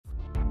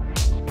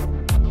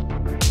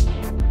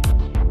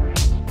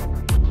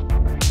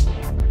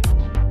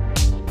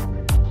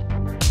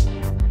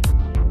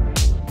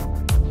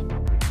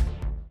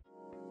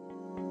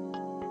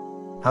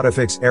How to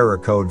fix error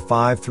code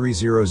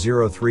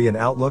 53003 in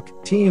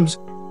Outlook, Teams,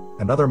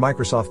 and other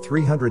Microsoft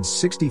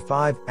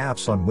 365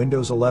 apps on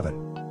Windows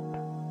 11.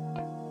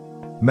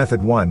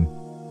 Method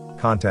 1.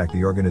 Contact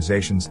the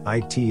organization's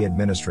IT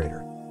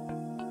administrator.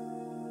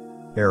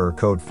 Error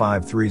code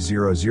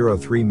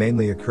 53003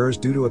 mainly occurs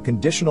due to a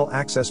conditional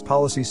access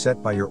policy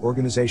set by your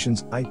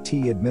organization's IT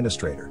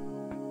administrator.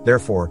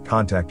 Therefore,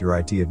 contact your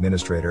IT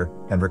administrator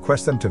and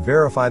request them to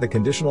verify the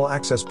conditional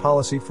access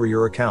policy for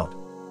your account.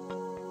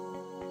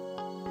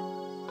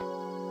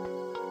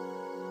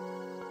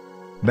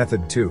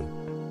 Method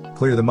 2.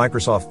 Clear the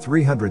Microsoft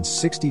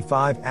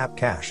 365 app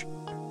cache.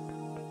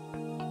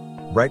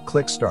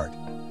 Right-click Start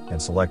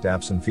and select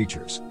Apps and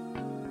Features.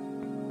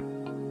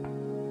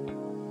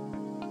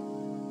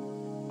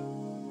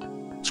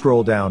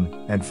 Scroll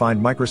down and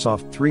find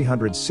Microsoft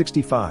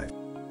 365.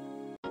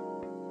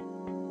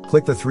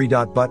 Click the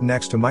three-dot button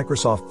next to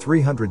Microsoft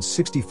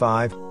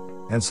 365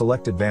 and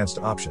select Advanced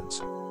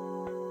Options.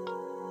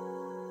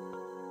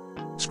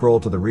 Scroll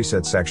to the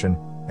Reset section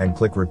and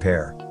click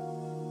Repair.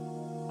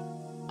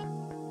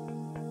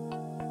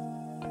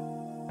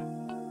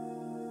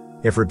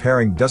 If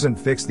repairing doesn't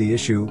fix the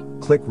issue,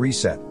 click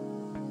Reset.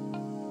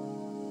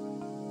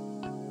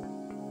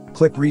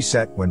 Click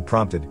Reset when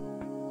prompted.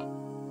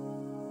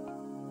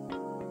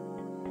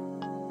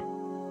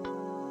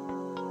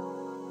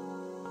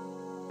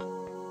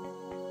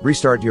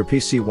 Restart your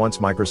PC once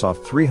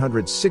Microsoft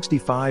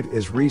 365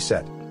 is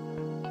reset.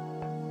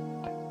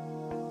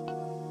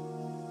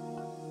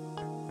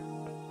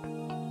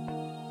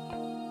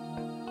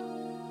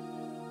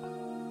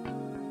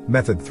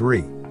 Method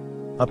 3.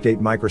 Update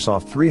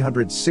Microsoft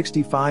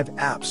 365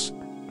 apps.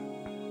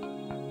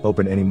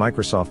 Open any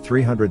Microsoft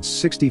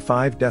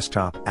 365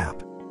 desktop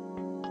app.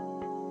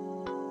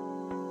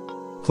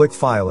 Click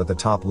File at the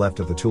top left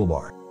of the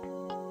toolbar.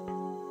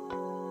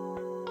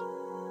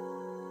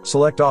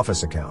 Select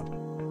Office account.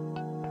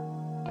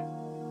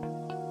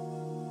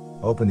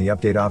 Open the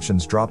Update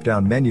Options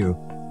drop-down menu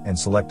and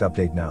select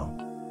Update Now.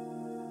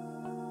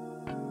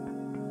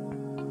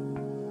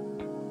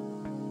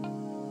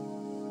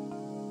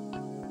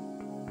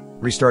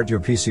 Restart your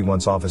PC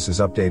once Office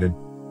is updated.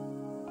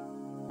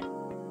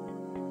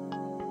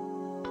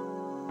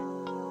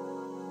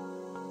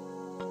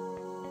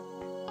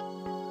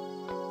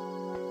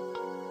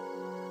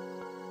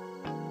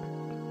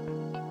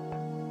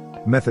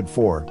 Method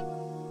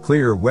 4.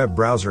 Clear web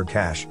browser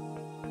cache.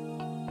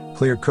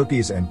 Clear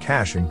cookies and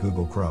cache in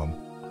Google Chrome.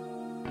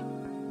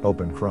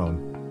 Open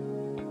Chrome.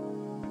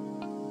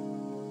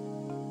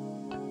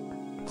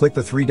 Click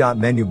the three-dot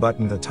menu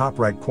button in the top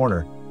right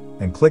corner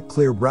and click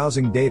Clear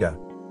Browsing Data.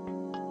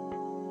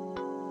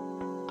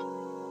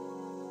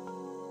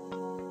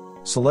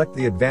 Select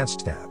the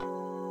Advanced tab.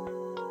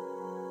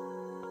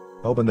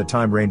 Open the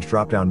Time Range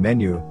drop-down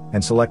menu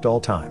and select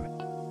All Time.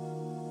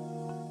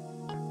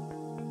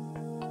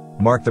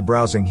 Mark the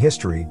browsing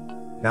history,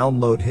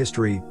 download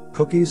history,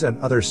 cookies and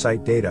other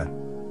site data,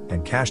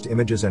 and cached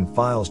images and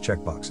files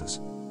checkboxes.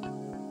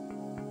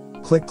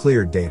 Click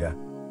Clear Data.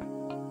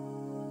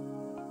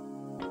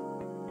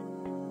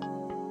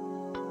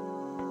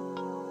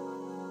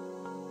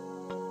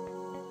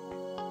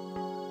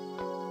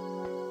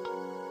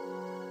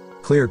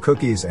 Clear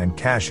cookies and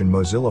cache in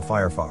Mozilla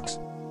Firefox.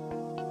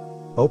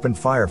 Open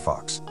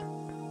Firefox.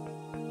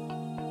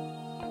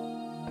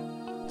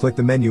 Click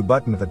the menu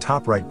button at the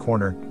top right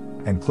corner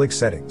and click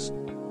Settings.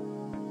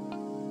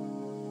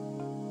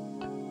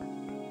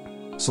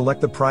 Select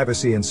the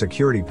Privacy and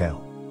Security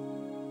panel.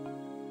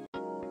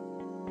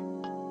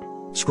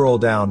 Scroll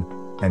down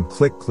and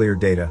click Clear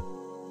Data.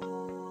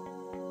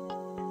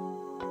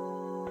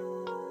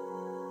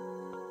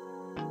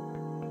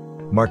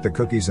 Mark the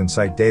cookies and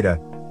site data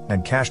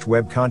and cached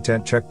web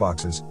content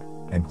checkboxes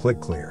and click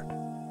Clear.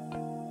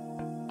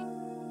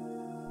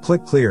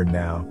 Click Clear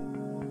now.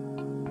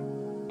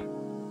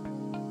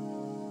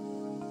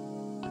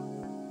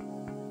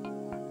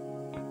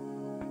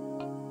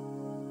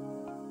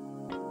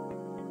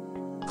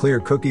 Clear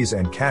cookies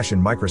and cache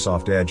in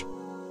Microsoft Edge.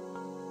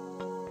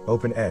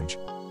 Open Edge.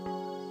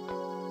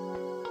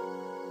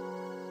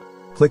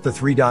 Click the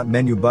three-dot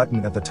menu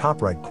button at the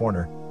top right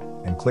corner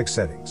and click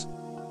Settings.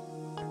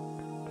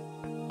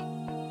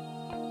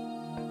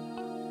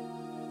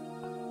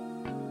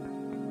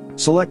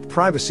 Select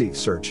Privacy,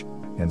 Search,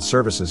 and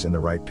Services in the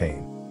right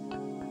pane.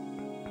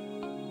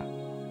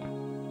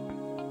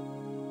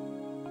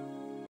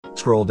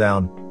 Scroll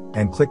down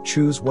and click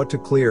Choose What to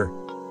Clear.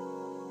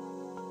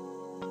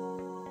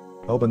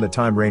 Open the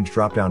Time Range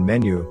drop-down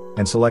menu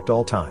and select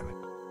All Time.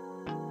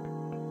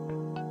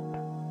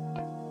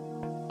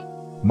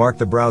 Mark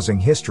the browsing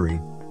history,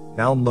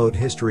 download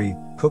history,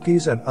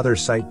 cookies and other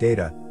site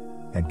data,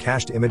 and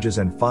cached images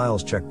and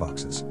files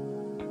checkboxes.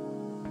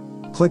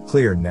 Click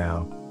Clear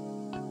now.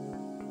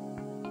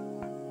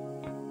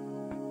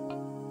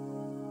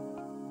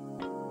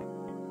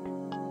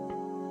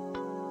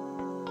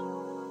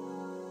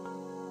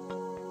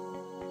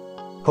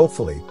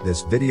 Hopefully,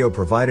 this video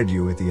provided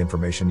you with the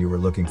information you were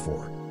looking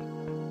for.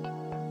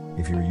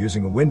 If you're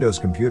using a Windows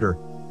computer,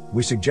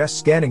 we suggest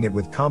scanning it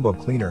with Combo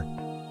Cleaner.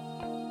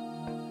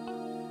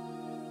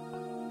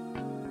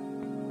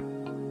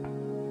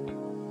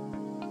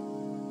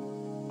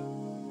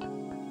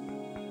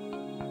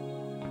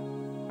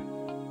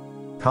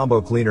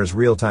 Combo Cleaner's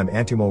real-time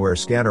anti-malware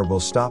scanner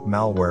will stop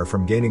malware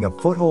from gaining a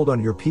foothold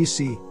on your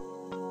PC.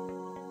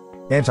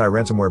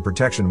 Anti-ransomware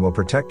protection will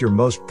protect your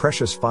most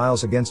precious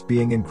files against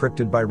being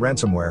encrypted by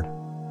ransomware.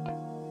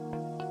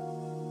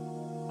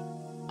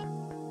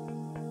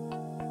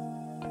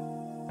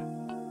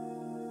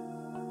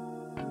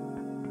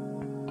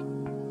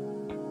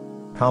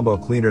 Combo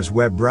Cleaner's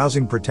web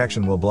browsing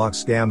protection will block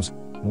scams,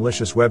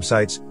 malicious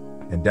websites,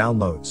 and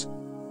downloads.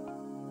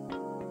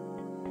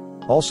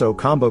 Also,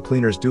 Combo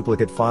Cleaner's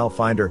Duplicate File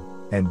Finder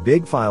and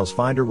Big Files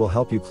Finder will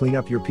help you clean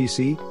up your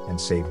PC and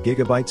save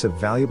gigabytes of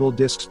valuable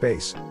disk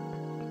space.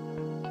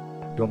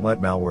 Don't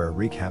let malware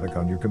wreak havoc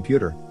on your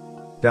computer.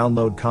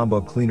 Download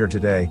Combo Cleaner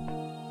today.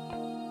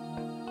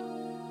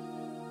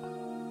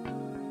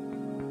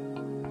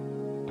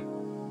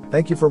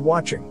 Thank you for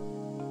watching.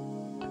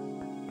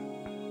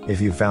 If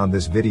you found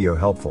this video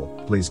helpful,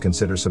 please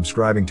consider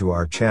subscribing to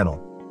our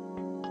channel.